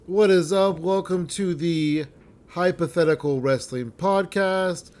What is up? Welcome to the Hypothetical Wrestling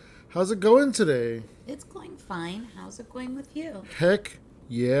Podcast. How's it going today? It's going fine. How's it going with you? Heck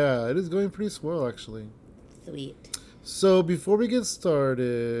yeah, it is going pretty swell actually. Sweet. So before we get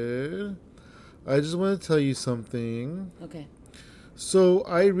started, I just want to tell you something. Okay. So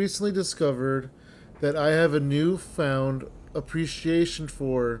I recently discovered that I have a newfound appreciation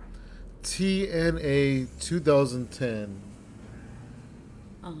for TNA 2010.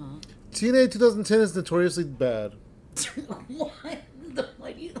 Uh-huh. TNA 2010 is notoriously bad.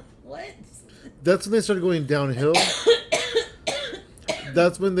 What? That's when they started going downhill.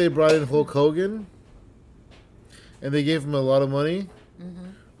 That's when they brought in Hulk Hogan. And they gave him a lot of money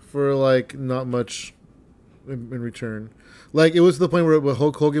for, like, not much in return. Like, it was to the point where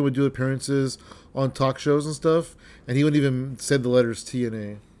Hulk Hogan would do appearances on talk shows and stuff, and he wouldn't even say the letters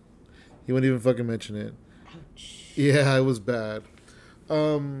TNA. He wouldn't even fucking mention it. Ouch. Yeah, it was bad.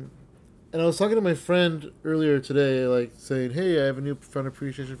 And I was talking to my friend earlier today, like, saying, hey, I have a newfound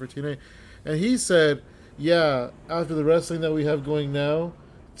appreciation for TNA. And he said, yeah, after the wrestling that we have going now,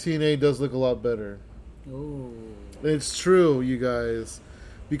 TNA does look a lot better. Oh. It's true, you guys.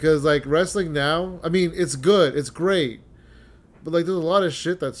 Because, like, wrestling now, I mean, it's good. It's great. But, like, there's a lot of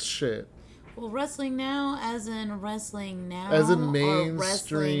shit that's shit. Well, wrestling now as in wrestling now? As in mainstream. Or mainstream.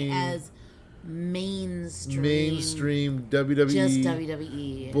 wrestling as mainstream. Mainstream WWE. Just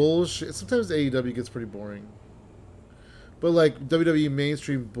WWE. Bullshit. Sometimes AEW gets pretty boring. But, like, WWE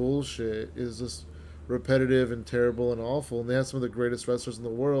mainstream bullshit is just repetitive and terrible and awful. And they have some of the greatest wrestlers in the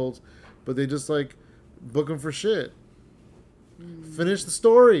world. But they just, like, book them for shit. Finish the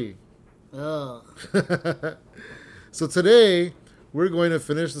story. Ugh. So today, we're going to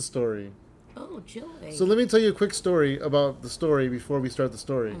finish the story. Oh, joy. So let me tell you a quick story about the story before we start the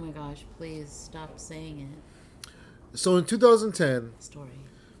story. Oh my gosh, please stop saying it. So in 2010, Story.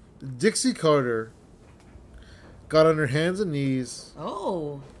 Dixie Carter got on her hands and knees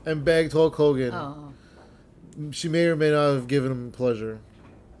Oh. and begged Hulk Hogan. Oh. She may or may not have given him pleasure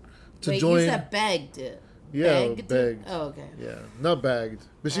to Wait, join. you said begged. Yeah, Begged? begged. Oh, okay. Yeah, not bagged,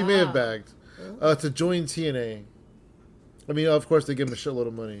 but she may have bagged to join TNA. I mean, of course, they give him a shitload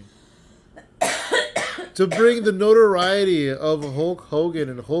of money to bring the notoriety of Hulk Hogan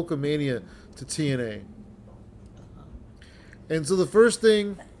and Hulkamania to TNA. And so the first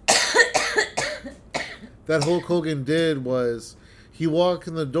thing that Hulk Hogan did was he walked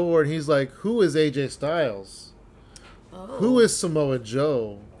in the door and he's like, "Who is AJ Styles? Oh. Who is Samoa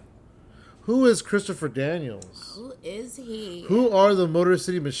Joe? Who is Christopher Daniels? Who is he? Who are the Motor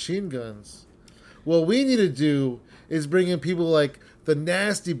City Machine Guns? What we need to do is bring in people like the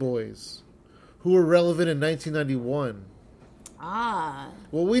Nasty Boys, who were relevant in 1991. Ah.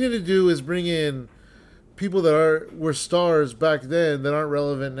 What we need to do is bring in people that were stars back then that aren't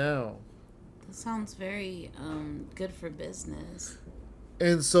relevant now." That sounds very good for business.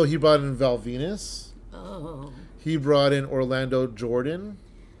 And so he brought in Val Venus. Oh. He brought in Orlando Jordan.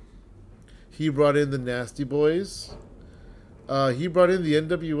 He brought in the Nasty Boys. He brought in the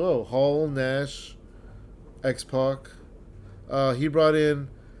NWO, Hall, Nash, X-Pac. He brought in...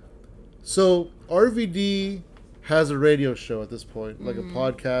 So, RVD has a radio show at this point, like a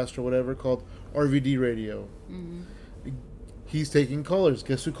podcast or whatever, called RVD Radio. Mm-hmm. He's taking callers.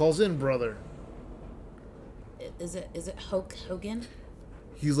 Guess who calls in, brother? Is it Hulk Hogan?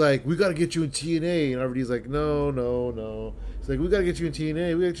 He's like, "We got to get you in TNA." And RVD's like, No. He's like, "We got to get you in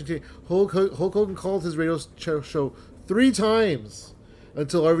TNA. We got to get you in TNA. Hulk Hogan called his radio show 3 times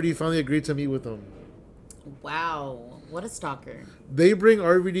until RVD finally agreed to meet with him. Wow. What a stalker. They bring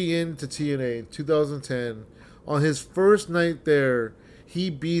RVD in to TNA in 2010. On his first night there, he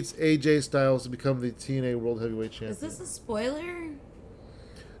beats AJ Styles to become the TNA World Heavyweight Champion. Is this a spoiler?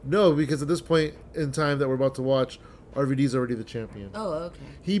 No, because at this point in time that we're about to watch, RVD's already the champion. Oh, okay.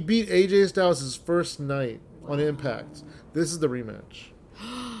 He beat AJ Styles his first night on Impact. This is the rematch.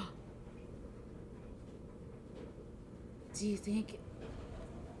 Do you think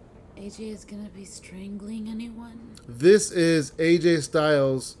AJ is going to be strangling anyone? This is AJ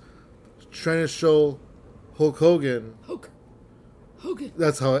Styles trying to show Hulk Hogan. Hogan.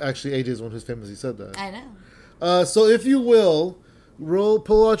 That's how actually AJ is the one who's famously said that. I know. So if you will,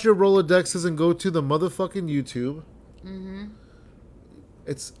 pull out your Rolodexes and go to the motherfucking YouTube. Mm-hmm.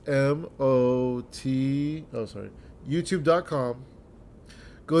 It's YouTube.com.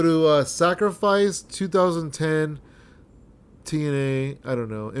 Go to Sacrifice 2010 TNA, I don't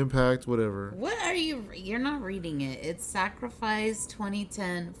know, Impact, whatever. What are you... You're not reading it. It's Sacrifice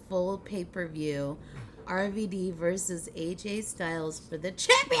 2010 full pay-per-view. RVD versus AJ Styles for the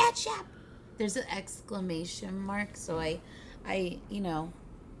championship. There's an exclamation mark, so I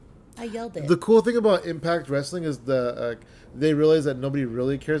I yelled it. The cool thing about Impact Wrestling is they realize that nobody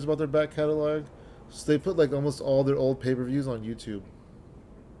really cares about their back catalog, so they put like almost all their old pay-per-views on YouTube.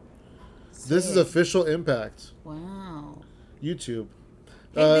 Sick. This is official Impact. Wow. YouTube.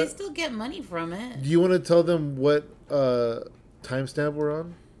 Hey, they still get money from it. Do you want to tell them what timestamp we're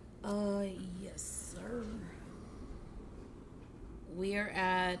on? Yes, sir. We are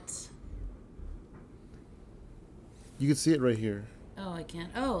at... You can see it right here. Oh, I can't.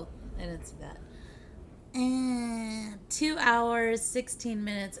 Oh, I didn't see that. And 2 hours, 16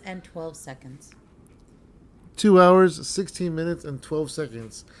 minutes, and 12 seconds. 2 hours, 16 minutes, and 12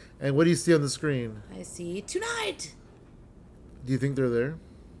 seconds. And what do you see on the screen? I see tonight. Do you think they're there?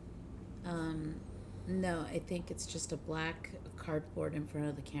 No, I think it's just a black cardboard in front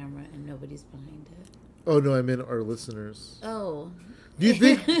of the camera and nobody's behind it. Oh no, I meant our listeners. Oh. Do you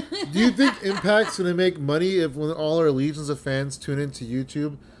think Impact's gonna make money if when all our legions of fans tune into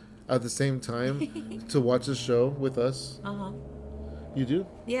YouTube at the same time to watch the show with us? Uh-huh. You do?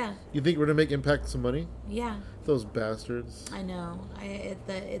 Yeah. You think we're gonna make Impact some money? Yeah. Those bastards. I know.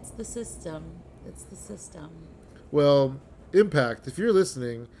 It's the system. It's the system. Well, Impact, if you're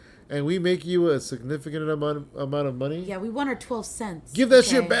listening, and we make you a significant amount of money. Yeah, we want our 12 cents. Give that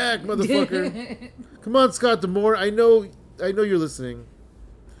shit back, motherfucker. Come on, Scott D'Amore. I know you're listening.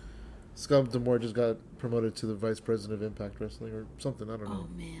 Scott D'Amore just got promoted to the vice president of Impact Wrestling or something. I don't know.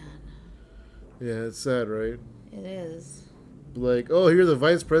 Oh, man. Yeah, it's sad, right? It is. Like, oh, you're the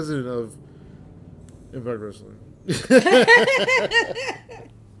vice president of Impact Wrestling.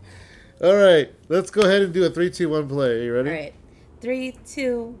 All right, let's go ahead and do a 3, 2, 1 play. Are you ready? All right. 3,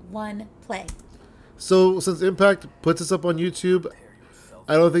 2, 1, play. So, since Impact puts this up on YouTube,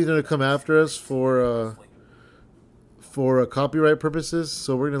 I don't think they're going to come after us for copyright purposes.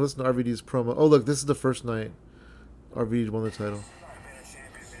 So, we're going to listen to RVD's promo. Oh, look, this is the first night RVD won the title.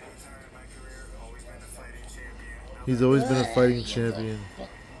 He's always been a fighting champion.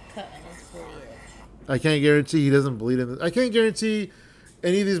 I can't guarantee he doesn't bleed in this. I can't guarantee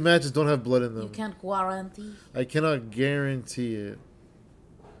any of these matches don't have blood in them. You can't guarantee. I cannot guarantee it.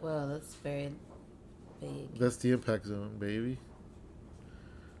 Well, that's very big. That's the Impact Zone, baby.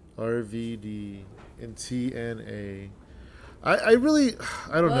 RVD and TNA. I really,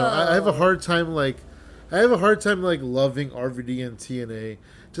 I don't know. I have a hard time loving RVD and TNA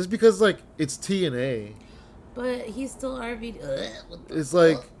just because like it's TNA. But he's still RVD. It's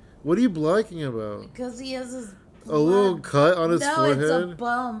like, what are you blocking about? Because he has his a little cut on his forehead. No, it's a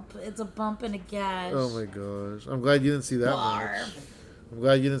bump. It's a bump and a gash. Oh my gosh! I'm glad you didn't see that match. I'm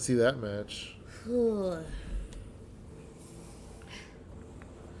glad you didn't see that match.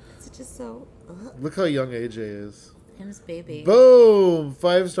 It's just so. Look how young AJ is. Him's baby. Boom!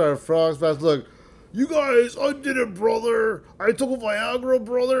 5-star frog splash. Look, you guys, I did it, brother. I took a Viagra,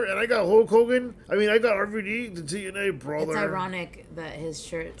 brother, and I got Hulk Hogan. I mean, I got RVD, the TNA, brother. It's ironic that his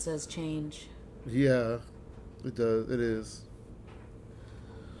shirt says change. Yeah, it does. It is.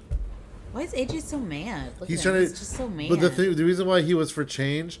 Why is AJ so mad? Look He's at him. trying to. He's just so mad. But the reason why he was for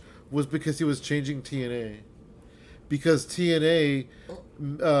change was because he was changing TNA. Because TNA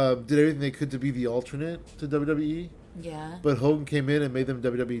did everything they could to be the alternate to WWE. Yeah. But Hogan came in and made them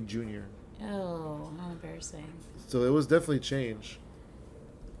WWE Junior. Oh, how embarrassing. So it was definitely change.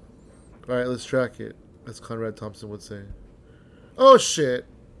 All right, let's track it, as Conrad Thompson would say. Oh, shit.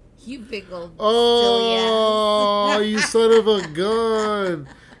 You big old Oh, silly ass. you son of a gun.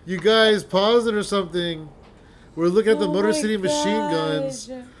 You guys, pause it or something. We're looking at the Motor City Machine Guns.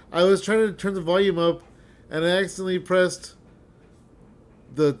 I was trying to turn the volume up, and I accidentally pressed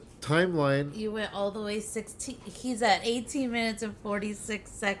the timeline. You went all the way 16. He's at 18 minutes and 46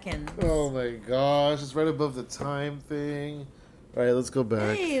 seconds. Oh my gosh, it's right above the time thing. All right, let's go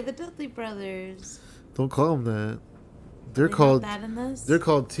back. Hey, the Dudley Brothers. Don't call them that. They're They called. have that in this? They're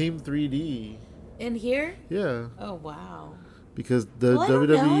called Team 3D. In here? Yeah. Oh wow. Because the Well, I don't WWE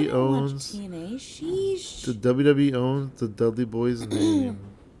know. I don't watch owns TNA. Sheesh. the WWE owns the Dudley Boys name.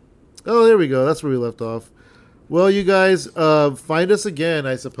 Oh, there we go. That's where we left off. Well, you guys, find us again,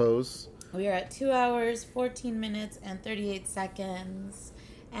 I suppose. We are at 2 hours, 14 minutes, and 38 seconds.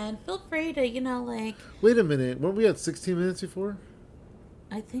 And feel free to, Wait a minute. Weren't we at 16 minutes before?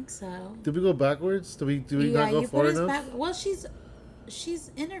 I think so. Did we go backwards? Did we not go far enough? Back. Well, she's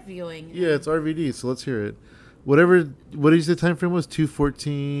interviewing him. Yeah, it's RVD, so let's hear it. What did you say the time frame was?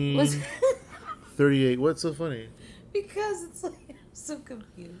 2:14. 38. What's so funny? Because it's like I'm so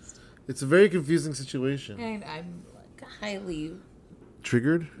confused. It's a very confusing situation. And I'm highly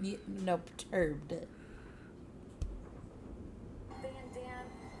Triggered? perturbed. Dan,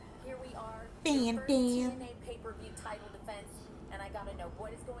 here we are. Dan. TNA pay-per-view title defense, and I gotta know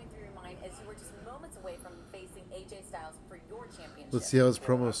what is going through your moments away from facing AJ Styles for your championship. Let's see how his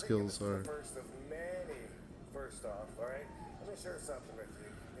promo skills are. First of many. First off, all right. Let me share something with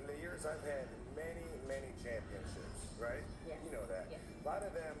you. In the years I've had many championships, right? Yeah. You know that. Yeah. A lot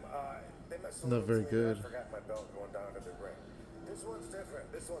of them, they must Not very good. I forgot my belt going down to the ring. This one's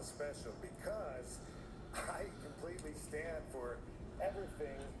different. This one's special because I completely stand for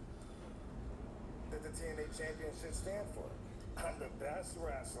everything that the TNA Championship stand for. I'm the best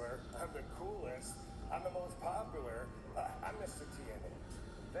wrestler. I'm the coolest. I'm the most popular. I'm Mr. TNA.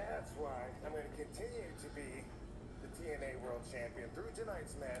 That's why I'm going to continue to be the TNA World Champion through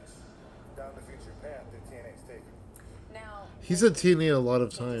tonight's match down the future path that TNA's taking. Now, He's at TNA a lot of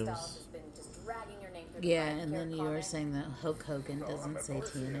AJ Styles times. has been just dragging your name through the Yeah, mud. and then you were Comment. saying that Hulk Hogan Oh, doesn't of say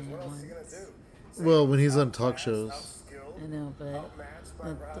course he is. TNA What else is he once. gonna do? Well, when he's on Outclassed, talk shows. outskilled, I know, but outmatched by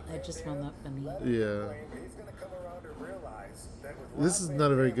Rob I just Van found Dam. that funny. Let him Yeah. complain, but he's gonna come around to realize that with This Rob is Van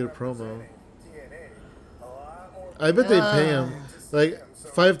not a very Dam good promo. representing TNA, a lot more I bet they pay him Ugh. like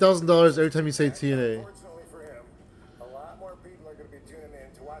 $5,000 every time you say TNA. Unfortunately for him, a lot more people are going to be tuning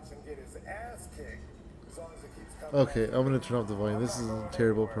in to watch him get his ass kicked as long as it keeps coming. Okay, I'm gonna turn off the volume. This is a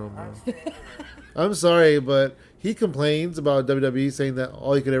terrible promo. I'm standing here. I'm sorry, but he complains about WWE saying that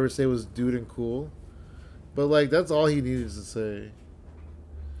all he could ever say was "dude" and "cool," but like that's all he needed to say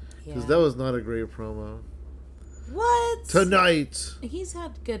because Yeah. that was not a great promo. What? Tonight, He's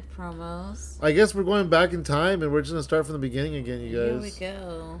had good promos. I guess we're going back in time and we're just gonna start from the beginning again, you Here we guys.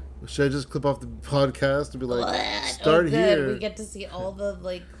 go. Should I just clip off the podcast and be like, What? start Oh, good. here? We get to see all the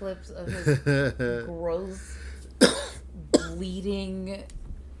like clips of his gross, bleeding,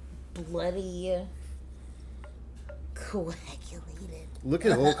 bloody, coagulated. Look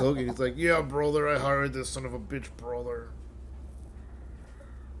at Hulk Hogan. He's like, yeah, brother, I hired this son of a bitch, brother.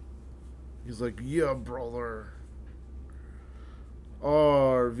 He's like, yeah, brother.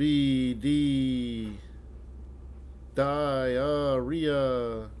 RVD.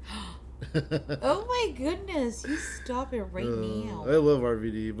 Diarrhea. Oh my goodness! You stop it right now. I love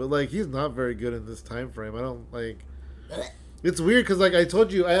RVD, but like he's not very good in this time frame. I don't like. It's weird because like I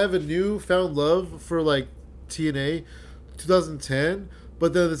told you, I have a newfound love for like TNA 2010,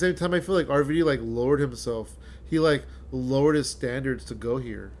 but then at the same time, I feel like RVD like lowered himself. He like lowered his standards to go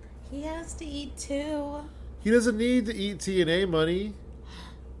here. He has to eat too. He doesn't need to eat TNA money.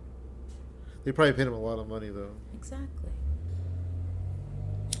 They probably paid him a lot of money though. Exactly.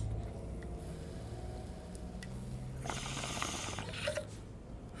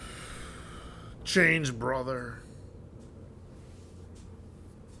 Change, brother.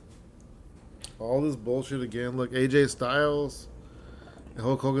 All this bullshit again. Look, AJ Styles. And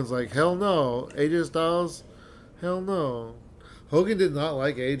Hulk Hogan's like, hell no. AJ Styles, hell no. Hogan did not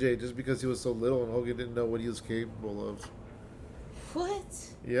like AJ just because he was so little and Hogan didn't know what he was capable of. What?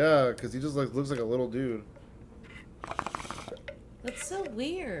 Yeah, because he just like looks like a little dude. That's so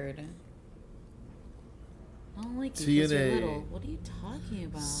weird. I don't like you 'cause TNA. you're little. What are you talking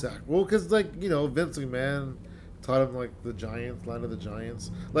about? Well, because like, you know, Vince McMahon taught him like the Giants, Line of the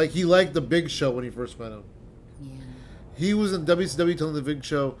Giants. Like he liked the Big Show when he first met him. Yeah. He was in WCW telling the Big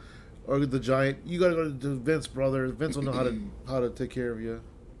Show or the Giant, you gotta go to Vince, brother. Vince will know how to take care of you.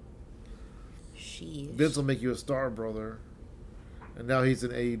 Sheesh. Vince will make you a star, brother. And now he's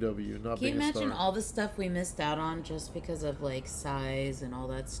in AEW, not Can you being a imagine star. all the stuff we missed out on just because of like size and all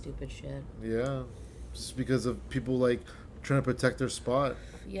that stupid shit? Yeah, just because of people like trying to protect their spot.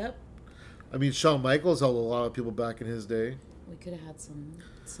 Yep. I mean, Shawn Michaels held a lot of people back in his day. We could have had some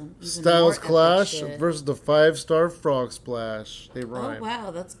even Styles more epic Clash shit. versus the 5-star Frog Splash. They Oh rhyme.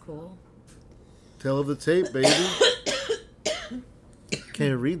 wow, that's cool. Tail of the tape, baby.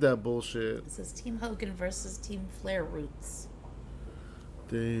 Can't read that bullshit. This is Team Hogan versus Team Flair Roots.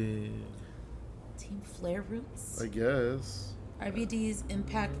 Dang. Team Flair Roots? I guess. RVD's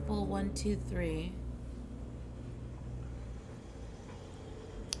Impactful 1, 2, 3.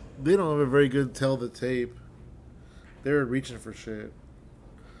 They don't have a very good tell the tape. They're reaching for shit.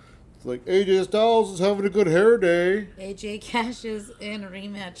 It's like AJ Styles is having a good hair day. AJ cashes in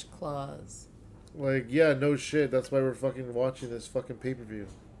rematch clause. Like, yeah, no shit. That's why we're fucking watching this fucking pay-per-view.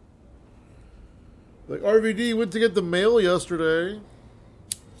 Like, RVD went to get the mail yesterday.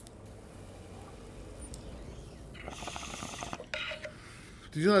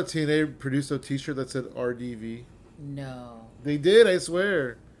 Did you know that TNA produced a t-shirt that said RDV? No. They did, I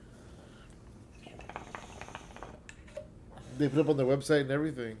swear. They put it up on their website and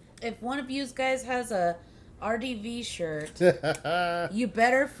everything. If one of you guys has a RDV shirt, you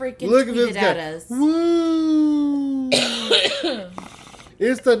better freaking Look at tweet this it guy. at us. Woo!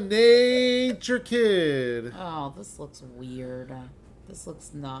 It's the Nature Kid. Oh, this looks weird. This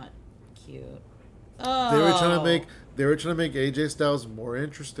looks not cute. Oh. They were trying to make AJ Styles more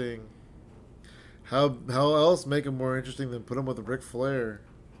interesting. How else make him more interesting than put him with Ric Flair?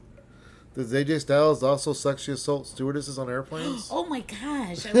 Does AJ Styles also sexually assault stewardesses on airplanes? Oh my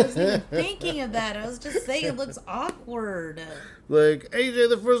gosh, I wasn't even thinking of that. I was just saying it looks awkward. Like, AJ,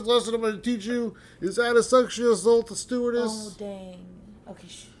 the first lesson I'm going to teach you is how to sexually assault a stewardess. Oh dang. Okay,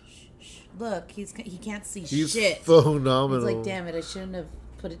 shh. Look, he can't see He's shit. phenomenal. He's like, damn it, I shouldn't have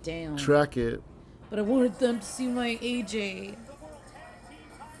put it down. Track it. But I wanted them to see my AJ.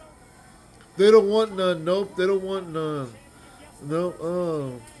 They don't want none. Nope, they don't want none.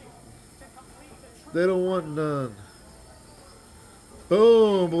 No, they don't want none.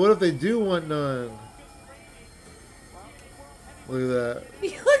 Boom, but what if they do want none? Look at that. He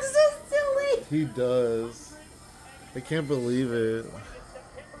looks so silly. He does. I can't believe it.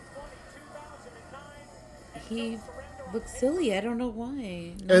 He looks silly. I don't know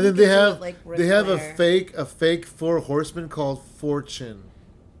why. And then they have Ric they have Flair. a fake four horsemen called Fortune.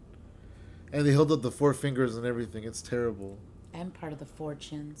 And they held up the four fingers and everything. It's terrible. I'm part of the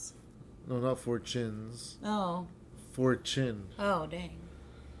Fortunes. No, not Fortunes. Oh. Fortune. Oh, dang.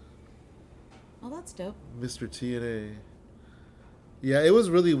 Oh, that's dope. Mr. TNA. Yeah, it was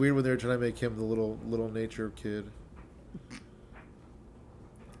really weird when they were trying to make him the little nature kid.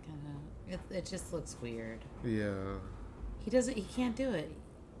 It just looks weird. Yeah. He can't do it.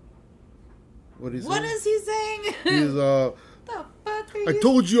 What is he saying? He's the fuck are you? I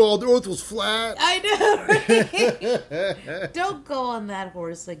told you all the earth was flat. I know, right? Don't go on that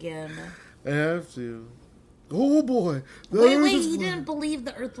horse again. I have to. Oh boy. Wait, he didn't believe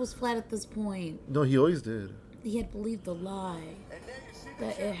the earth was flat at this point. No, he always did. He had believed the lie.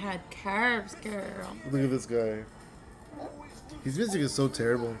 That it had curves, girl. Look at this guy. His music is so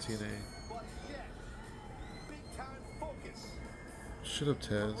terrible in TNA. Shut up,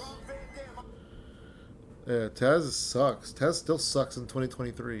 Taz. Yeah, Taz sucks. Taz still sucks in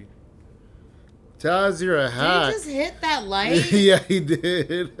 2023. Taz, you're a hack. Did he just hit that light? Yeah, he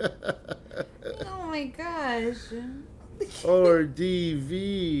did. Oh my gosh.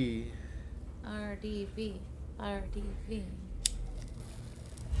 RDV. RDV. RDV.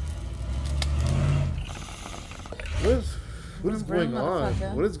 What is going on?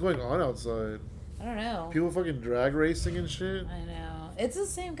 motherfucker. What is going on outside? I don't know. People fucking drag racing and shit? I know. It's the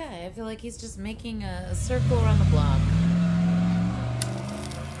same guy. I feel like he's just making a circle around the block.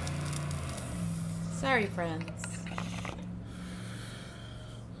 Sorry, friends.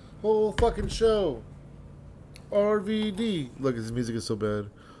 Whole fucking show. RVD. Look, his music is so bad.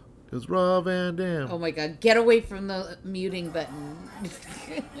 It was Rob Van Dam. Oh my god, get away from the muting button.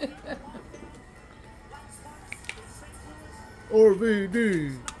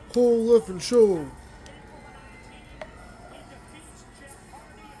 RVD. Whole effing show.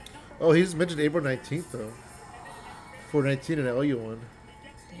 Oh, he's mentioned April 19th, though. 419 and LU one.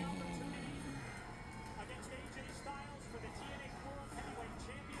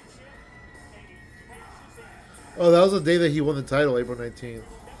 Oh, that was the day that he won the title, April 19th.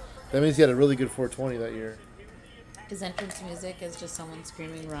 That means he had a really good 420 that year. His entrance music is just someone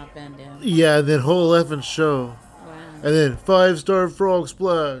screaming Rock Van Dam. Yeah, and then whole effing show. Wow. And then 5-star frog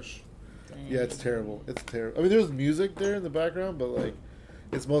splash. Dang. Yeah, it's terrible. It's terrible. I mean, there's music there in the background, but like,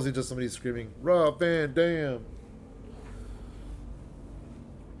 it's mostly just somebody screaming, Rob Van Dam.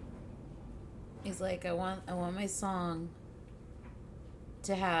 He's like, I want my song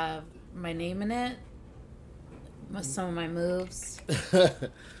to have my name in it, some of my moves,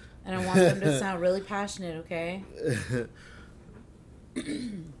 and I want them to sound really passionate, okay?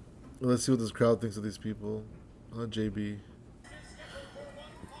 Let's see what this crowd thinks of these people. JB.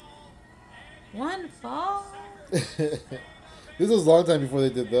 One fall. This was a long time before they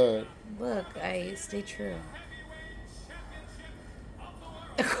did that. Look, I stay true.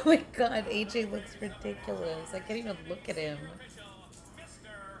 Oh my god, AJ looks ridiculous. I can't even look at him.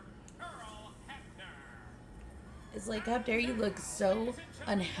 It's like, how dare you look so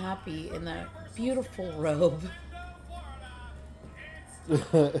unhappy in that beautiful robe.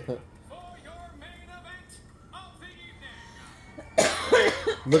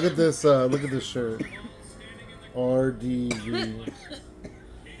 Look at this shirt. RDV.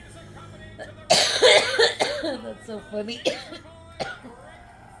 That's so funny.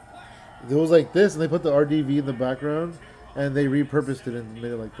 It was like this, and they put the RDV in the background, and they repurposed it and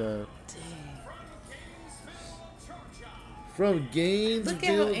made it like that. Dang. From Gainesville, Look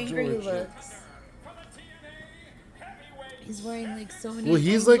at how angry Georgia. he looks. He's wearing like so many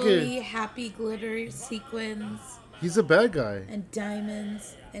he's like happy glitter sequins He's a bad guy. and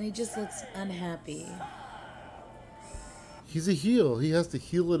diamonds, and he just looks unhappy. He's a heel. He has to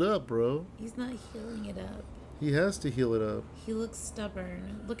heal it up, bro. He's not healing it up. He has to heal it up. He looks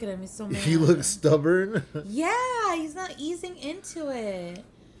stubborn. Look at him. He's so mad. He looks stubborn? Yeah, he's not easing into it.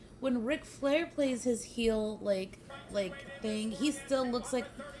 When Ric Flair plays his heel, like thing, he still looks like,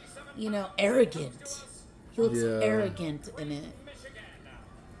 arrogant. He looks arrogant in it.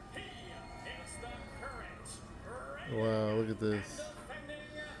 Wow, look at this.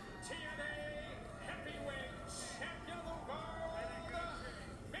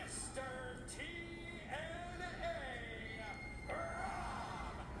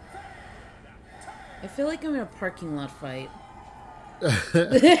 I feel like I'm in a parking lot fight.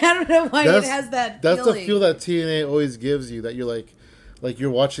 I don't know why it has that That's feeling. the feel that TNA always gives you, that you're like you're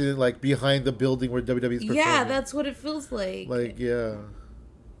watching it like behind the building where WWE's performing. Yeah, that's what it feels like. Like, yeah.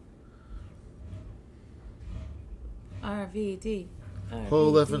 RVD.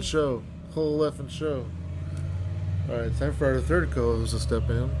 Whole effing show. Whole effing show. Alright, time for our third co-host to step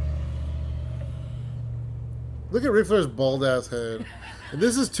in. Look at Ric Flair's bald ass head. And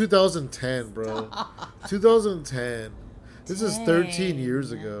this is 2010, bro. 2010. This is 13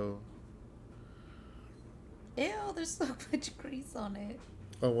 years ago. Ew, there's so much grease on it.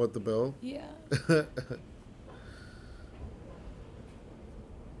 On what, the belt? Yeah. There's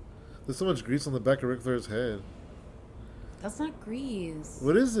so much grease on the back of Ric Flair's head. That's not grease.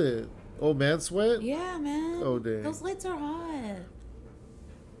 What is it? Oh, man sweat? Yeah, man. Oh, dang. Those lights are hot.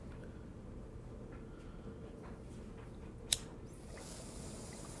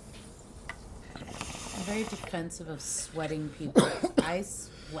 I'm very defensive of sweating people. I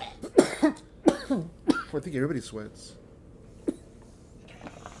sweat. I think everybody sweats.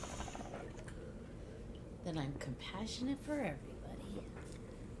 Then I'm compassionate for everybody.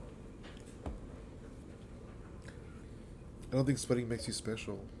 I don't think sweating makes you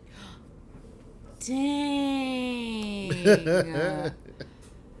special. Dang.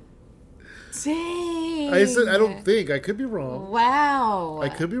 Dang. I said I don't think. I could be wrong. Wow. I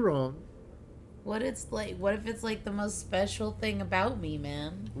could be wrong. What if it's like the most special thing about me,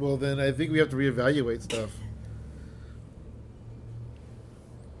 man? Well, then I think we have to reevaluate stuff.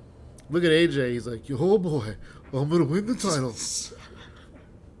 Look at AJ. He's like, oh boy, I'm going to win the title.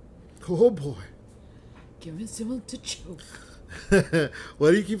 Oh boy. Give me someone to choke.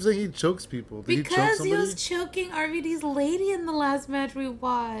 Why do you keep saying he chokes people? Did Because he he choke was choking RVD's lady in the last match we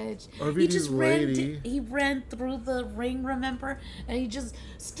watched. RVD's lady? He ran through the ring, remember? And he just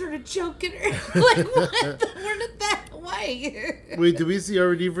started choking her. Like, what? Where did that way? Wait, did we see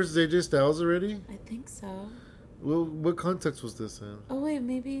RVD versus AJ Styles already? I think so. Well, what context was this in? Oh, wait,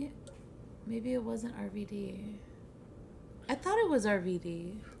 maybe it wasn't RVD. I thought it was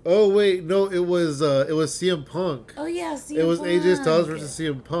RVD. Oh wait, no, it was CM Punk. Oh yeah, CM It was Punk. AJ Styles versus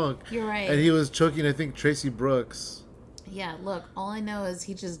CM Punk. You're right. And he was choking, I think, Tracy Brooks. Yeah, look, all I know is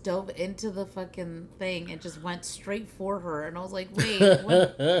he just dove into the fucking thing and just went straight for her, and I was like, wait,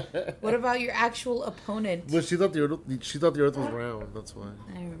 what about your actual opponent? But she thought the earth was round. That's why.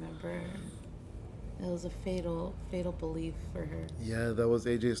 I remember. It was a fatal belief for her. Yeah, that was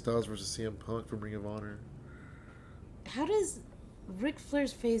AJ Styles versus CM Punk from Ring of Honor. How does Ric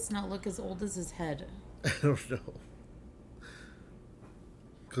Flair's face not look as old as his head? I don't know.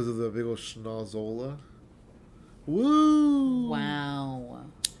 Because of the big old schnozola. Woo! Wow.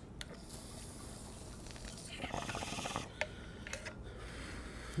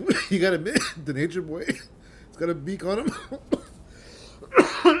 You gotta admit, the Nature Boy, it's got a beak on him.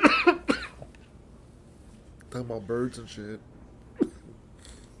 Talking about birds and shit.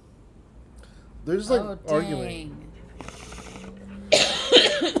 They're just like arguing.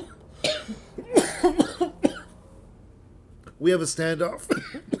 We have a standoff.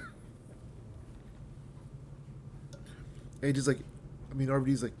 AJ's like,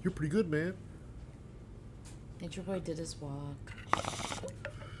 RVD's like, you're pretty good, man. Nature Boy did his walk.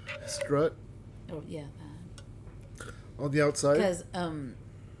 Strut Oh yeah, that. on the outside. Because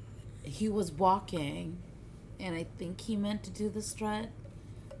he was walking, and I think he meant to do the strut,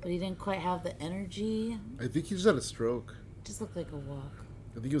 but he didn't quite have the energy. I think he just had a stroke. It just looked like a walk.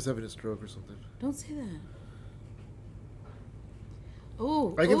 I think he was having a stroke or something. Don't say that.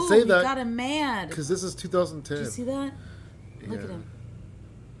 Oh, I can say that. He got him mad. Because this is 2010. Did you see that? Look Yeah. at him.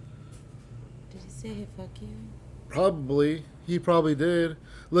 Did he say, hey, fuck you? Probably. He probably did.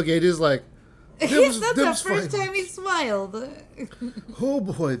 Look, AJ's like, That's the first time he smiled. Oh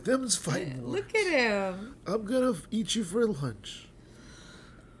boy, them's fighting. Look at him. I'm gonna eat you for lunch.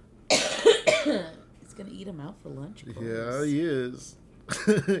 He's going to eat him out for lunch. Of course. Yeah, he is.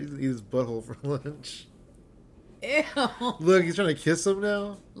 He's gonna eat his butthole for lunch. Ew. Look, he's trying to kiss him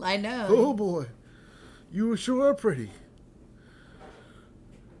now. I know. Oh boy, you sure are pretty.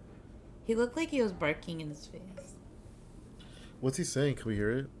 He looked like he was barking in his face. What's he saying? Can we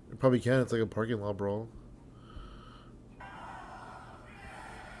hear it? It probably can. It's like a parking lot brawl.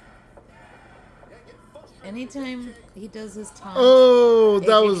 Anytime he does his taunt, Oh, that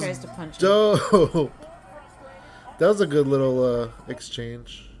AJ was tries to punch him. dope. That was a good little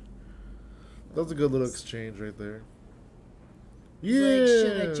exchange. That was a good little exchange right there. Yeah. Like,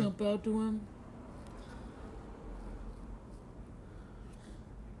 should I jump out to him?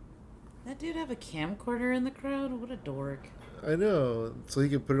 That dude have a camcorder in the crowd? What a dork. I know. So he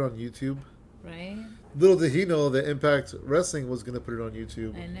could put it on YouTube. Right? Little did he know that Impact Wrestling was going to put it on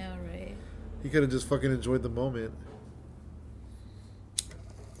YouTube. I know, right? He could have just fucking enjoyed the moment.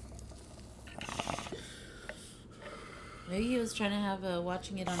 Maybe he was trying to have a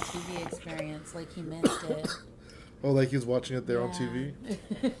watching it on TV experience, like he missed it. Oh, like he's watching it there on TV?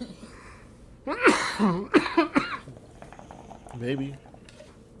 Maybe.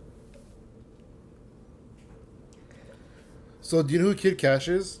 So, do you know who Kid Cash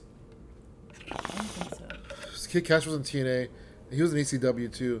is? I don't think so. Kid Cash was in TNA. He was in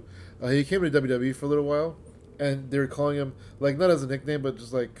ECW too. He came to WWE for a little while, and they were calling him, like, not as a nickname, but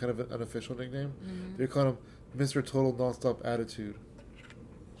just like kind of an unofficial nickname. Mm-hmm. They were calling him Mr. Total Nonstop Attitude,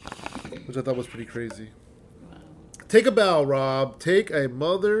 which I thought was pretty crazy. Wow. Take a bow, Rob. Take a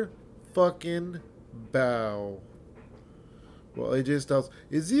motherfucking bow. Well, AJ Styles,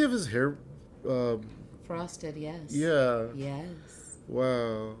 is he have his hair? Frosted, yes. Yeah. Yes.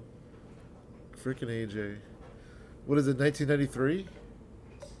 Wow. Freaking AJ. What is it? 1993.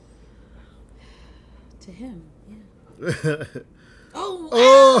 To him, yeah.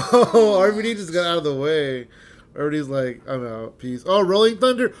 Oh, RVD just got out of the way. RVD's like, I'm out. Peace. Oh, Rolling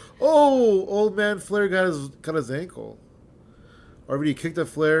Thunder. Oh, old man Flair got his ankle. RVD kicked at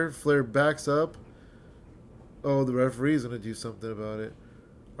Flair. Flair backs up. Oh, the referee's gonna do something about it.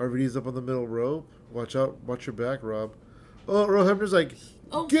 RVD's up on the middle rope. Watch out. Watch your back, Rob. Oh, Earl Hebner's like,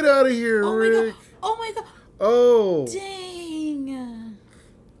 get out of here, Rick. My God. Oh, my God. Oh. Dang.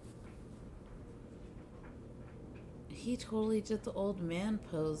 He totally did the old man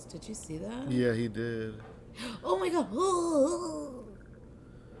pose. Did you see that? Yeah, he did. Oh, my God.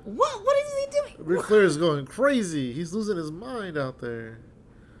 What is he doing? Ric Flair is going crazy. He's losing his mind out there.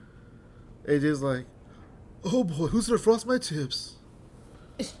 AJ's like, oh boy, who's gonna frost my tips?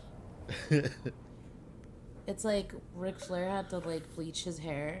 It's like Ric Flair had to like bleach his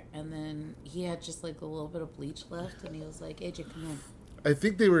hair, and then he had just like a little bit of bleach left, and he was like, AJ, come on. I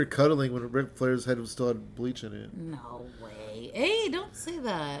think they were cuddling when Ric Flair's head still had bleach in it. No way. Hey, don't say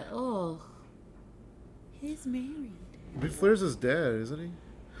that. Oh. He's married. Ric Flair's his dad, isn't he?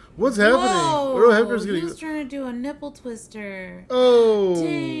 What's happening? Whoa, Earl Hebner's he getting. was trying to do a nipple twister. Oh.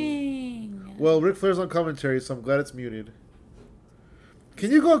 Dang. Well, Ric Flair's on commentary, so I'm glad it's muted.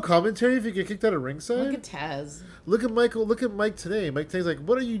 Can you go on commentary if you get kicked out of ringside? Look at Taz. Look at Michael. Look at Mike today. Mike today's like,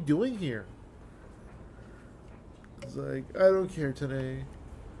 what are you doing here? He's like, I don't care today.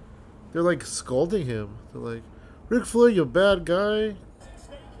 They're like scolding him. They're like, Ric Flair, you bad guy.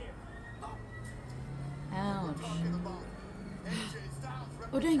 Ouch.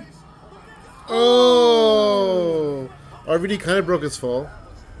 Oh, dang. Oh! RVD kind of broke his fall.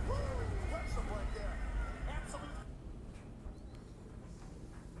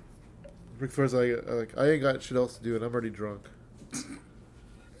 Ric Flair's like, I ain't got shit else to do and I'm already drunk.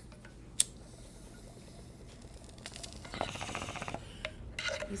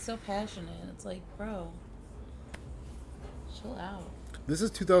 He's so passionate. It's like, bro, chill out. This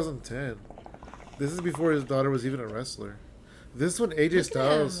is 2010. This is before his daughter was even a wrestler. This is when AJ Look at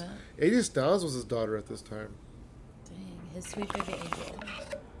Styles. him. AJ Styles was his daughter at this time. Dang, his sweet baby angel.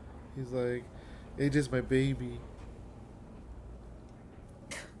 He's like, AJ's my baby.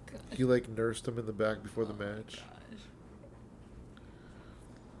 He like nursed him in the back before the match. Gosh.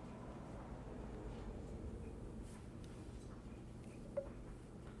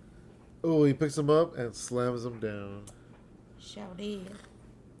 Oh, he picks him up and slams him down. Shouty.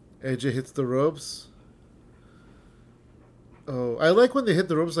 AJ hits the ropes. Oh, I like when they hit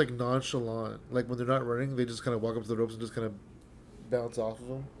the ropes like nonchalant. Like when they're not running, they just kind of walk up to the ropes and just kind of bounce off of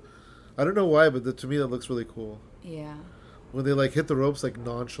them. I don't know why, but to me that looks really cool. Yeah. When they like hit the ropes like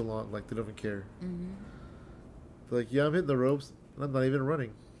nonchalant, like they don't even care. Mm-hmm. They're like, yeah, I'm hitting the ropes and I'm not even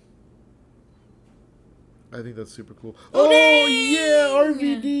running. I think that's super cool. Oh, yeah,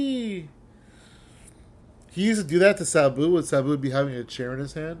 RVD! He used to do that to Sabu when Sabu would be having a chair in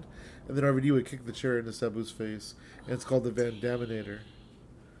his hand, and then RVD would kick the chair into Sabu's face, and it's called the Van Daminator.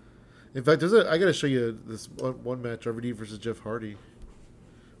 In fact, I gotta show you this one match, RVD versus Jeff Hardy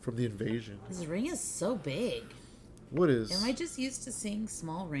from the Invasion. His ring is so big. What is? Am I just used to seeing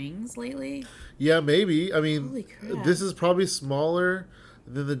small rings lately? Yeah, maybe. I mean, Holy crap. this is probably smaller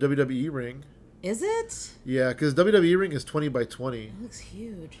than the WWE ring. Is it? Yeah, because WWE ring is 20 by 20. It looks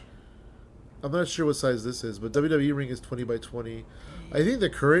huge. I'm not sure what size this is, but WWE ring is 20 by 20. I think the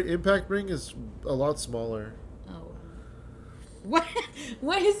current Impact ring is a lot smaller. Oh.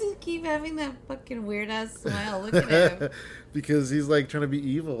 Why does he keep having that fucking weird ass smile? Look at him. Because he's like trying to be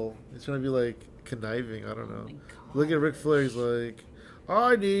evil. He's trying to be like conniving. I don't know. my God. Look at Ric Flair. He's like,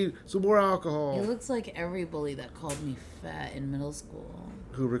 I need some more alcohol. He looks like every bully that called me fat in middle school.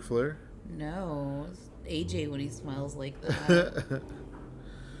 Who, Ric Flair? No, it's AJ when he smiles like that.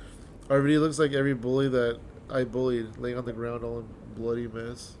 RVD looks like every bully that I bullied, laying on the ground all in bloody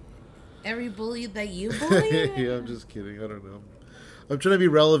mess. Every bully that you bullied? Yeah, I'm just kidding. I don't know. I'm trying to be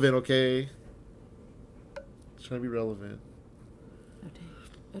relevant, okay? Trying to be relevant.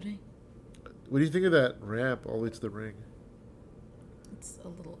 Okay. What do you think of that ramp all the way to the ring? It's a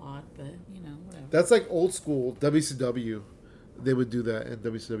little odd, but you know, whatever. That's like old school WCW. They would do that in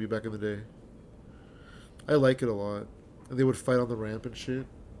WCW back in the day. I like it a lot. And they would fight on the ramp and shit.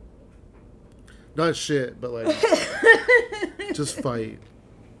 Not shit, but like just fight.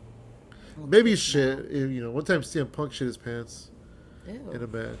 Well, Maybe it's shit. You know, one time CM Punk shit his pants not. Ew. in a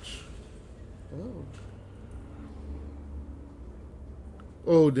match. Ooh.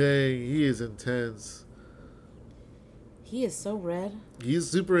 Oh dang, he is intense. He is so red. He's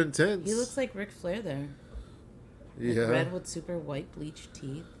super intense. He looks like Ric Flair there. Like yeah. red with super white bleached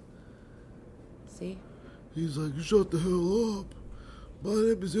teeth. See? He's like, shut the hell up. My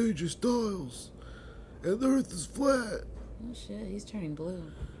name is AJ Styles, and the earth is flat. Oh shit, he's turning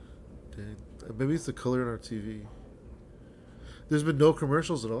blue. Dang. Maybe it's the color in our TV. There's been no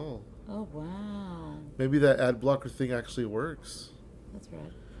commercials at all. Oh wow. Maybe that ad blocker thing actually works. That's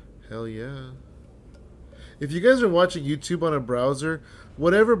red. Hell yeah. If you guys are watching YouTube on a browser,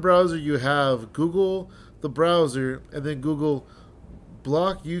 whatever browser you have, Google the browser and then Google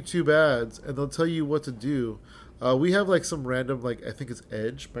block YouTube ads, and they'll tell you what to do. We have like some random, like I think it's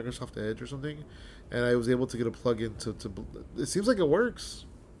Edge, Microsoft Edge or something, and I was able to get a plug-in to it seems like it works.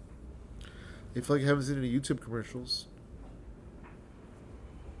 I feel like I haven't seen any YouTube commercials.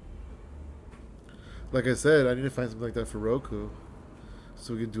 Like I said, I need to find something like that for Roku,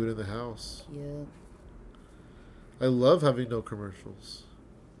 so we can do it in the house. Yeah. I love having no commercials.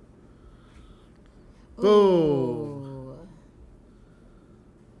 Boom. Ooh.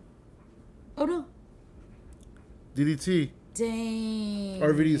 Oh no. DDT. Dang.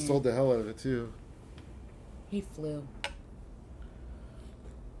 RVD sold the hell out of it too. He flew.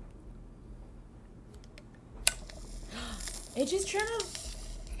 AJ's trying to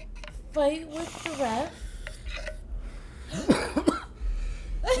fight with the ref.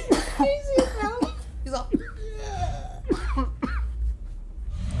 He's all.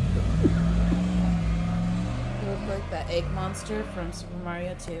 He looked like that egg monster from Super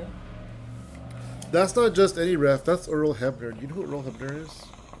Mario 2. That's not just any ref. That's Earl Hebner. Do you know who Earl Hebner is?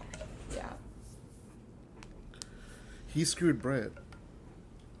 Yeah. He screwed Brett.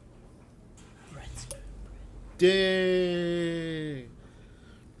 Dang.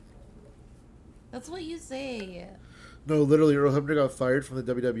 That's what you say. No, literally, Earl Hebner got fired from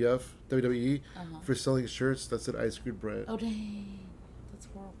the WWE Uh-huh. for selling shirts that said "I screwed Brett" Oh dang. That's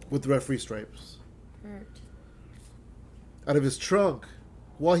horrible. with referee stripes Hurt. out of his trunk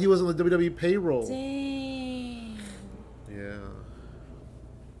while he was on the WWE payroll. Dang. Yeah.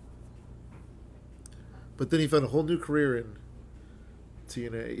 But then he found a whole new career in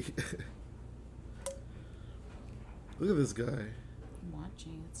TNA. Look at this guy. I'm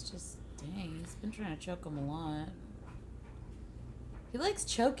watching. It's just, dang. He's been trying to choke him a lot. He likes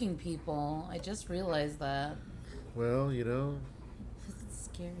choking people. I just realized that. Well, you know, It's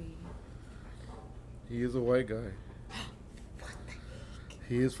scary. he is a white guy. What the heck?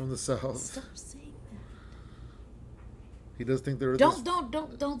 He is from the South. Stop saying that. He does think there is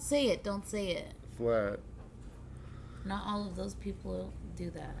Don't say it. Don't say it. flat. Not all of those people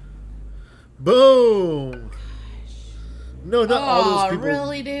do that. Boom! No, not all those people.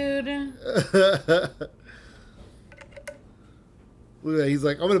 Really, dude? Look at that. He's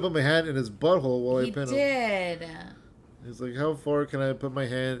like, I'm going to put my hand in his butthole while He I pin him. did. He's like, how far can I put my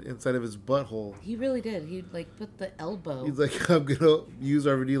hand inside of his butthole? He really did. He like put the elbow. He's like, I'm going to use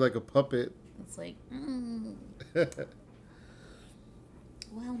RVD like a puppet. It's like,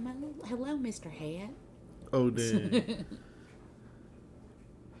 well, hello, Mr. Hat. Oh, dang.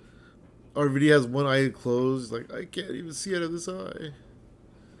 RVD has one eye closed. He's like, I can't even see out of this eye.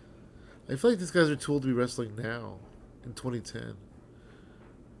 I feel like these guys are too old to be wrestling now, in 2010.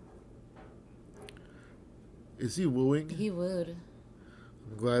 Is he wooing? He would.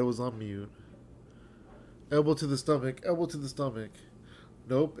 I'm glad it was on mute. Elbow to the stomach. Elbow to the stomach.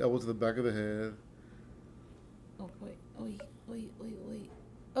 Nope. Elbow to the back of the head. Oh, wait.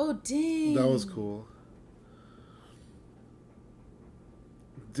 Oh, dang. That was cool.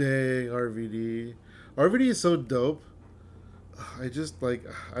 Dang, RVD. RVD is so dope. I just, like,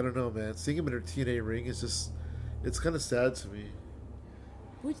 I don't know, man. Seeing him in a TNA ring is just, it's kind of sad to me.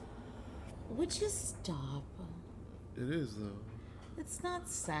 Would you stop? It is, though. It's not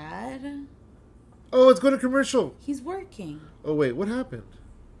sad. Oh, it's going to commercial. He's working. Oh, wait, what happened?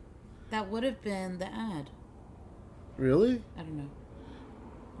 That would have been the ad. Really? I don't know.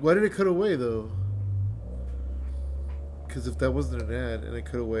 Why did it cut away, though? Because if that wasn't an ad and it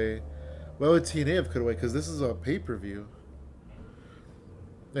cut away, why would TNA have cut away? Because this is a pay-per-view.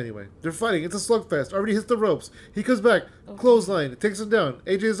 Anyway, they're fighting. It's a slugfest. Already hits the ropes. He comes back. Okay. Clothesline. Takes him down.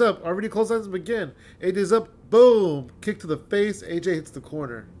 AJ's up. Already clotheslines him again. AJ's up. Boom. Kick to the face. AJ hits the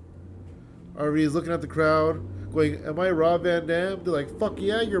corner. RVD's looking at the crowd. Going, am I Rob Van Dam? They're like, fuck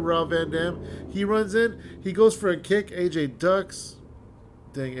yeah, you're Rob Van Dam. He runs in. He goes for a kick. AJ ducks.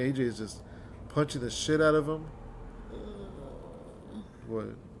 Dang, AJ's just punching the shit out of him. What?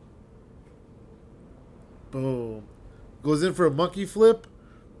 Boom. Goes in for a monkey flip.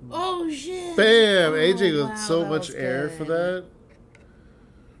 Oh, shit. Bam! AJ got wow, so much air good. for that.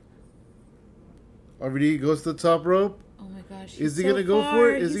 RVD goes to the top rope. Oh my gosh. Is he going to go for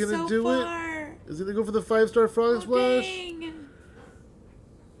it? Is he going to do it? Is he going to go for the 5-star frog splash? Dang.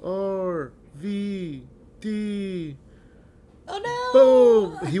 RVD. Oh, no.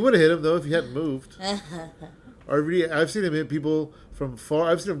 Boom! He would have hit him, though, if he hadn't moved. RVD, I've seen him hit people from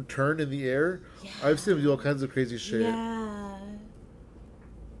far. I've seen him turn in the air. Yeah. I've seen him do all kinds of crazy shit. Yeah.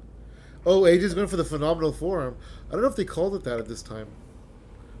 Oh, AJ's going for the phenomenal forearm. I don't know if they called it that at this time.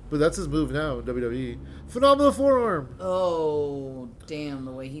 But that's his move now in WWE. Phenomenal forearm. Oh, damn,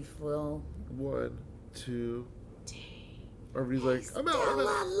 the way he flew. 1, 2. Dang. RVD's like, I'm out.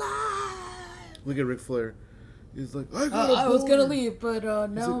 Alive. Look at Ric Flair. He's like, I was going to leave, but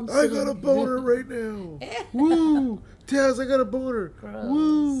now I got a boner right now. Woo. Taz, I got a boner. Gross.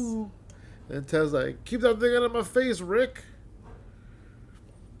 Woo. And Taz like, keep that thing out of my face, Rick.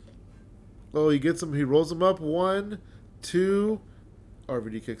 Oh, he gets him. He rolls him up. 1, 2.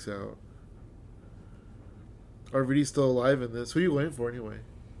 RVD kicks out. RVD's still alive in this. Who are you waiting for anyway?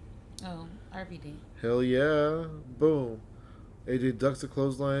 Oh, RVD. Hell yeah. Boom. AJ ducks a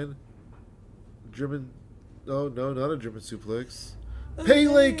clothesline. German. Oh, no, not a German suplex.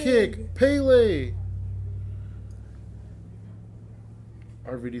 Pele kick. Pele.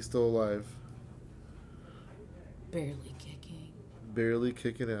 RVD's still alive. Barely kicking. Barely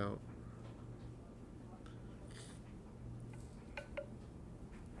kicking out.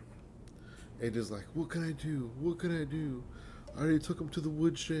 AJ's like, what can I do? What can I do? I already took him to the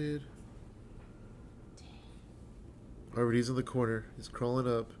woodshed. RVD's in the corner. He's crawling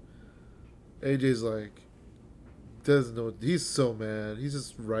up. AJ's like, doesn't know. He's so mad. He's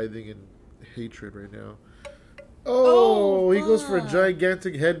just writhing in hatred right now. Oh, he goes for a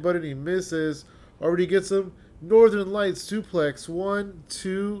gigantic headbutt and he misses. RVD gets him. Northern Lights suplex. 1,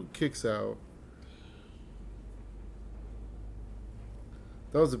 2, kicks out.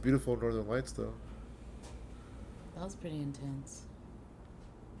 That was a beautiful Northern Lights, though. That was pretty intense.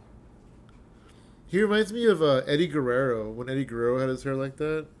 He reminds me of Eddie Guerrero when Eddie Guerrero had his hair like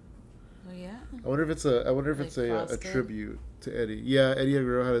that. Oh yeah. I wonder if it's a tribute to Eddie. Yeah, Eddie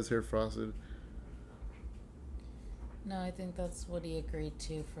Guerrero had his hair frosted. No, I think that's what he agreed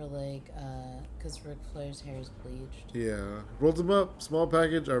to for because Ric Flair's hair is bleached. Yeah, rolls him up, small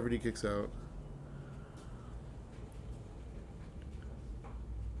package. RVD kicks out.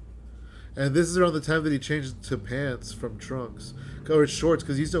 And this is around the time that he changed to pants from trunks. Or shorts,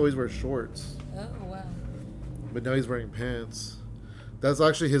 because he used to always wear shorts. Oh, wow. But now he's wearing pants. That's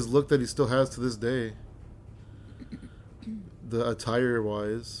actually his look that he still has to this day. The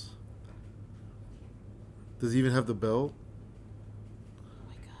attire-wise. Does he even have the belt? Oh,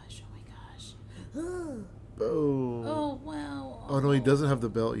 my gosh. Boom. Oh, wow. Oh, no, he doesn't have the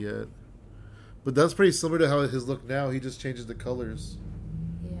belt yet. But that's pretty similar to how his look now. He just changes the colors.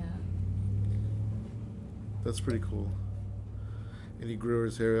 That's pretty cool. And he grew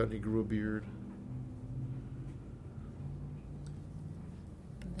his hair out and he grew a beard.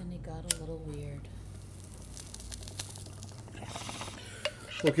 And then he got a little weird.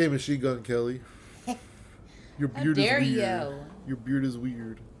 Okay, Machine Gun Kelly. Your beard is weird. You? Your beard is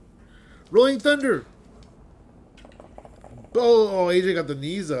weird. Rolling Thunder. Oh, AJ got the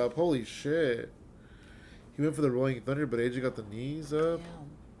knees up. Holy shit. He went for the Rolling Thunder, but AJ got the knees up.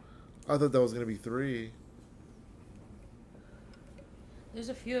 Yeah. I thought that was going to be 3. There's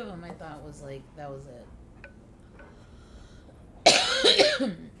a few of them I thought was like, that was it.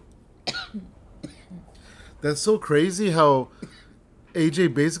 That's so crazy how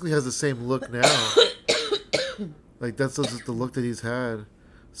AJ basically has the same look now. Like that's just the look that he's had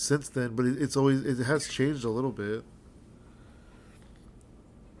since then, but it has changed a little bit.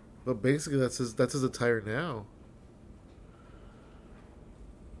 But basically that's his attire now.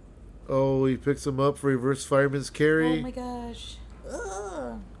 Oh, he picks him up for reverse fireman's carry. Oh my gosh.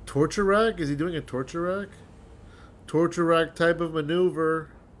 Ugh. Torture rack? Is he doing a torture rack? Torture rack type of maneuver.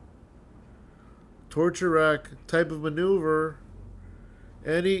 Torture rack type of maneuver.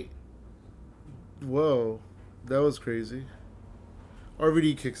 And he... Whoa. That was crazy.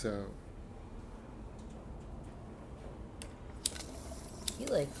 RVD kicks out. He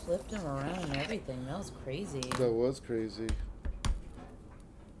like flipped him around and everything. That was crazy. That was crazy.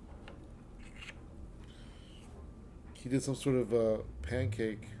 He did some sort of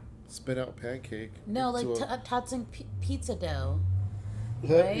pancake. Spin out pancake. No, like Totzing pizza dough.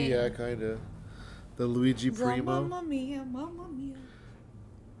 Right? Yeah, kind of. The Luigi Primo. Mamma mia, mamma mia.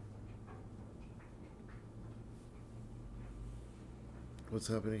 What's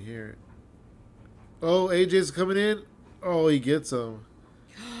happening here? Oh, AJ's coming in. Oh, he gets him.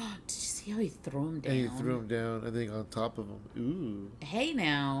 Did you see how he threw him down? And he threw him down, I think, on top of him. Ooh. Hey,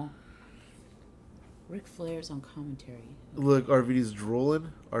 now. Ric Flair's on commentary. Look, RVD's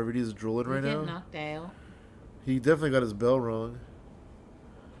drooling. RVD's drooling right now. Knocked out. He definitely got his bell wrong.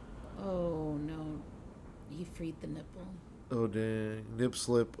 Oh, no. He freed the nipple. Oh, dang. Nip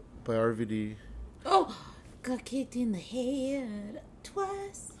slip by RVD. Oh! Got kicked in the head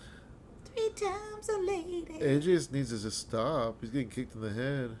twice. 3 times a lady. AJ just needs to just stop. He's getting kicked in the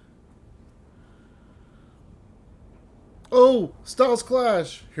head. Oh! Styles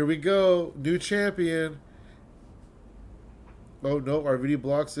Clash! Here we go. New champion. Oh, no. RVD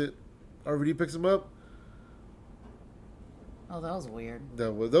blocks it. RVD picks him up. Oh, that was weird.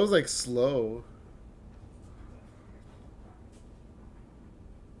 That was like slow.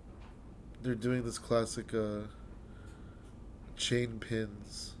 They're doing this classic chain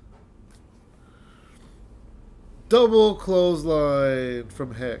pins. Double clothesline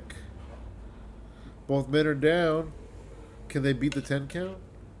from Heck. Both men are down. Can they beat the 10 count?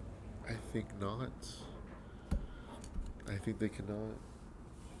 I think not. I think they cannot.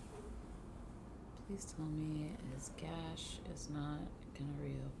 Please tell me his gash is not going to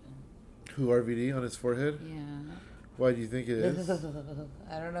reopen. Who, RVD on his forehead? Yeah. Why do you think it is?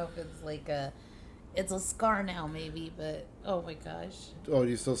 I don't know if it's like it's a scar now maybe, but oh my gosh. Oh, do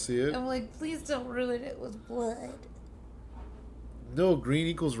you still see it? I'm like, please don't ruin it with blood. No, green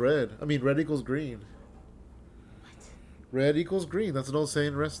equals red. I mean, red equals green. What? Red equals green. That's an old saying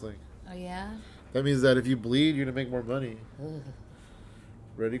in wrestling. Oh yeah? That means that if you bleed, you're going to make more money. Ugh.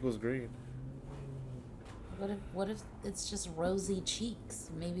 Red equals green. What if it's just rosy cheeks?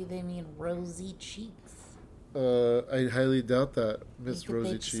 Maybe they mean rosy cheeks. I highly doubt that, Miss Maybe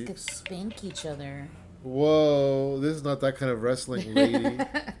Rosy they just could Cheeks. spank each other. Whoa, this is not that kind of wrestling, lady.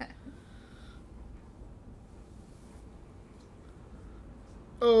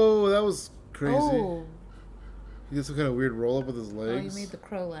 Oh, that was crazy. Oh. He did some kind of weird roll up with his Oh, legs. you made the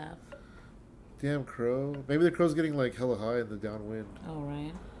crow laugh. Damn crow. Maybe the crow's getting like hella high in the downwind. Oh,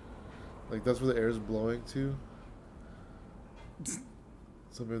 right. Like that's where the air's blowing to.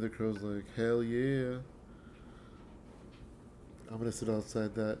 So maybe the crow's like, hell yeah. I'm going to sit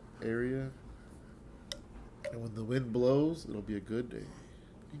outside that area. And when the wind blows, it'll be a good day.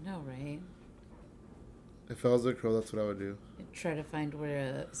 I know, right? If I was a crow, that's what I would do. I'd try to find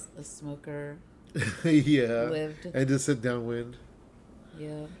where a smoker Yeah. lived. And just sit downwind.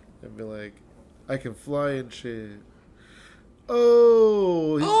 Yeah. And be like, I can fly and shit.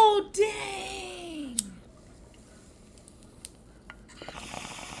 Oh! Oh, dang!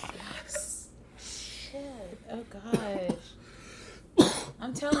 Shit. Oh, gosh.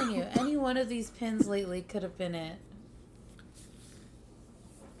 I'm telling you, any one of these pins lately could have been it.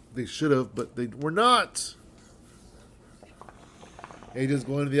 They should have, but they were not. AJ's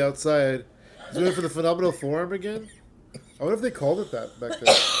going to the outside. He's going for the phenomenal forearm again? I wonder if they called it that back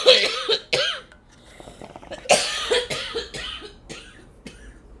then.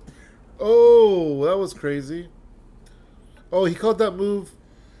 Oh, that was crazy. Oh, he called that move.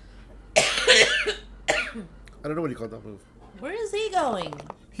 I don't know what he called that move. Where is he going?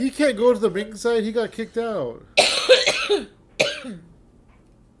 He can't go to the ringside. He got kicked out. Is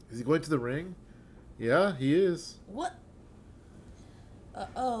he going to the ring? Yeah, he is. What?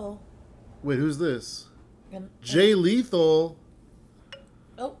 Uh-oh. Wait, who's this? Jay Lethal.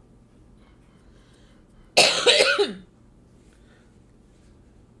 Oh.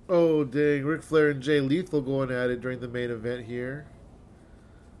 Oh, dang. Ric Flair and Jay Lethal going at it during the main event here.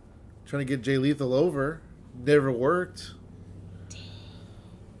 Trying to get Jay Lethal over. Never worked.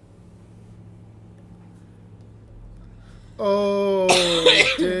 Oh,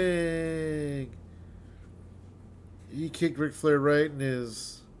 dang. He kicked Ric Flair right in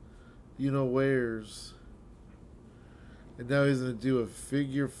his you-know-wheres. And now he's going to do a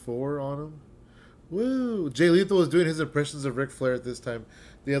figure 4 on him. Woo! Jay Lethal was doing his impressions of Ric Flair at this time.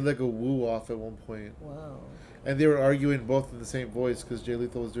 They had like a woo off at one point. Whoa. And they were arguing both in the same voice because Jay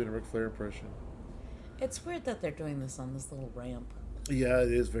Lethal was doing a Ric Flair impression. It's weird that they're doing this on this little ramp. Yeah,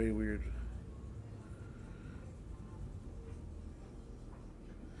 it is very weird.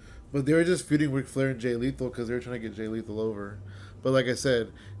 But they were just feuding Ric Flair and Jay Lethal because they were trying to get Jay Lethal over. But like I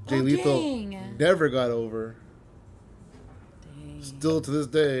said, Jay Lethal never got over. Dang. Still to this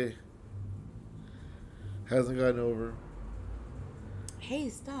day, hasn't gotten over. Hey,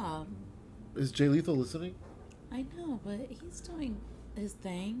 stop. Is Jay Lethal listening? I know, but he's doing his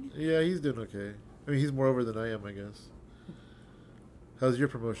thing. Yeah, he's doing okay. I mean, he's more over than I am, I guess. How's your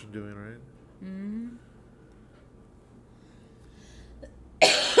promotion doing, right? Mm-hmm.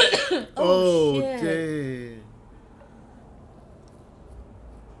 Oh, shit. dang.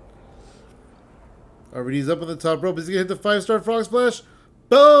 RVD's up on the top rope. Is he going to hit the 5-star frog splash?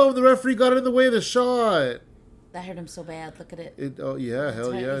 Boom! The referee got it in the way of the shot. That hurt him so bad. Look at it. Oh, yeah.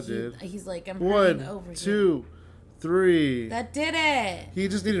 Hell yeah, it did. He's like, I'm hurting 1, over 2, 3. That did it. He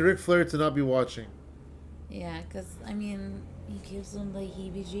just needed Ric Flair to not be watching. Yeah, because, I mean, he gives him the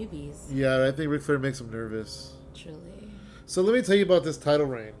heebie-jeebies. Yeah, I think Ric Flair makes him nervous. Truly. So let me tell you about this title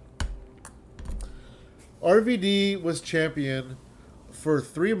reign. RVD was champion for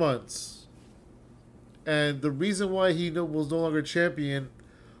 3 months. And the reason why he was no longer champion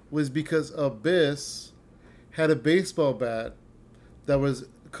was because Abyss had a baseball bat that was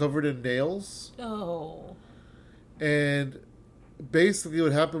covered in nails. Oh. And basically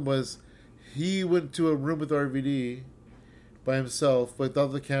what happened was he went to a room with RVD by himself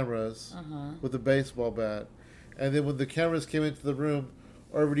without the cameras with a baseball bat. And then when the cameras came into the room,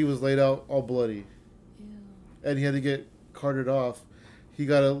 RVD was laid out all bloody. Ew. And he had to get carted off. He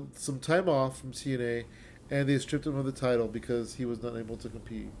got some time off from TNA, and they stripped him of the title because he was not able to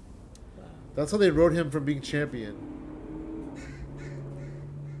compete. Wow. That's how they wrote him from being champion.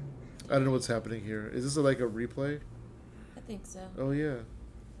 I don't know what's happening here. Is this like a replay? I think so. Oh, yeah.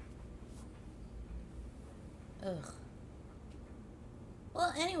 Ugh.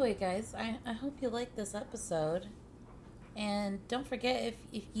 Well, anyway, guys, I hope you liked this episode. And don't forget,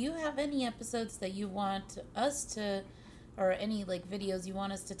 if you have any episodes that you want us to, or any like videos you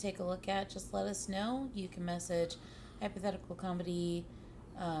want us to take a look at, just let us know. You can message Hypothetical Comedy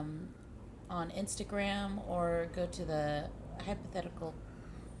on Instagram, or go to the Hypothetical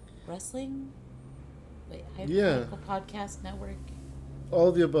Wrestling? Wait, Hypothetical Podcast Network?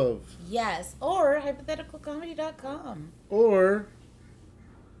 All the above. Yes, or hypotheticalcomedy.com. Or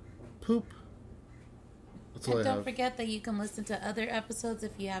poop. That's all And I don't have. forget that you can listen to other episodes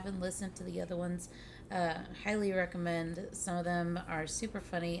if you haven't listened to the other ones. Highly recommend. Some of them are super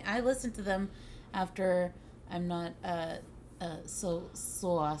funny. I listen to them after I'm not so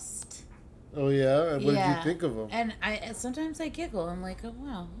sauced. Oh, yeah? And what did you think of them? And sometimes I giggle. I'm like, oh,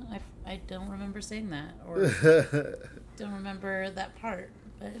 wow, I don't remember saying that. Or don't remember that part.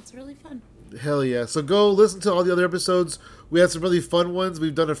 But it's really fun. Hell yeah. So go listen to all the other episodes. We had some really fun ones.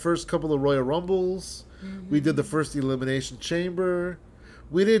 We've done the first couple of Royal Rumbles. Mm-hmm. We did the first Elimination Chamber.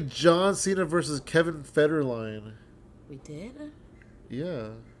 We did John Cena versus Kevin Federline. We did?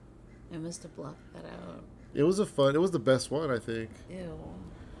 Yeah. I must have blocked that out. It was it was the best one, I think. Ew.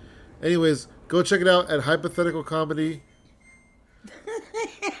 Anyways, go check it out at Hypothetical Comedy.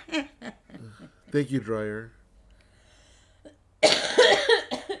 Thank you, Dryer.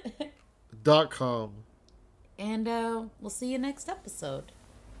 .com. And we'll see you next episode.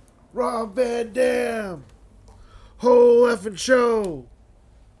 Rob Van Dam. Whole effing show.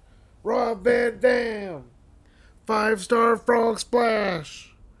 Rob Van Dam. 5-star frog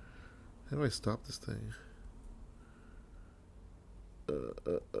splash. How do I stop this thing?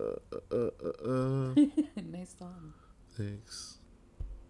 Nice song. Thanks.